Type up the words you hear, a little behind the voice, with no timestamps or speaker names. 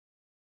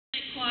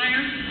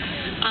choir.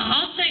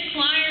 All-state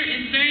choir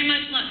is very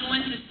much like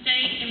going to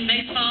state in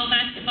baseball,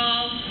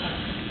 basketball,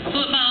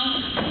 football.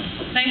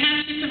 They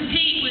have to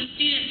compete with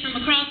students from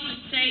across the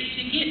state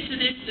to get to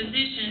this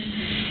position,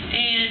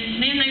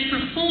 and then they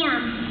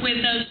perform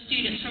with those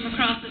students from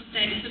across the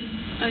state. It's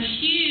a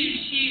huge,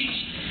 huge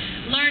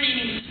learning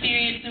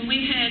experience, and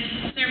we've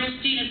had several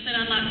students that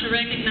I'd like to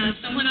recognize.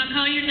 So when I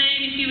call your name,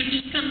 if you would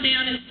just come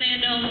down and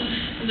stand on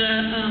the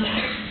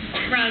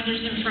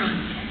risers in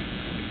front.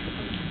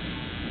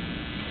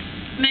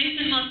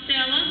 Mason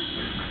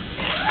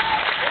Mostella.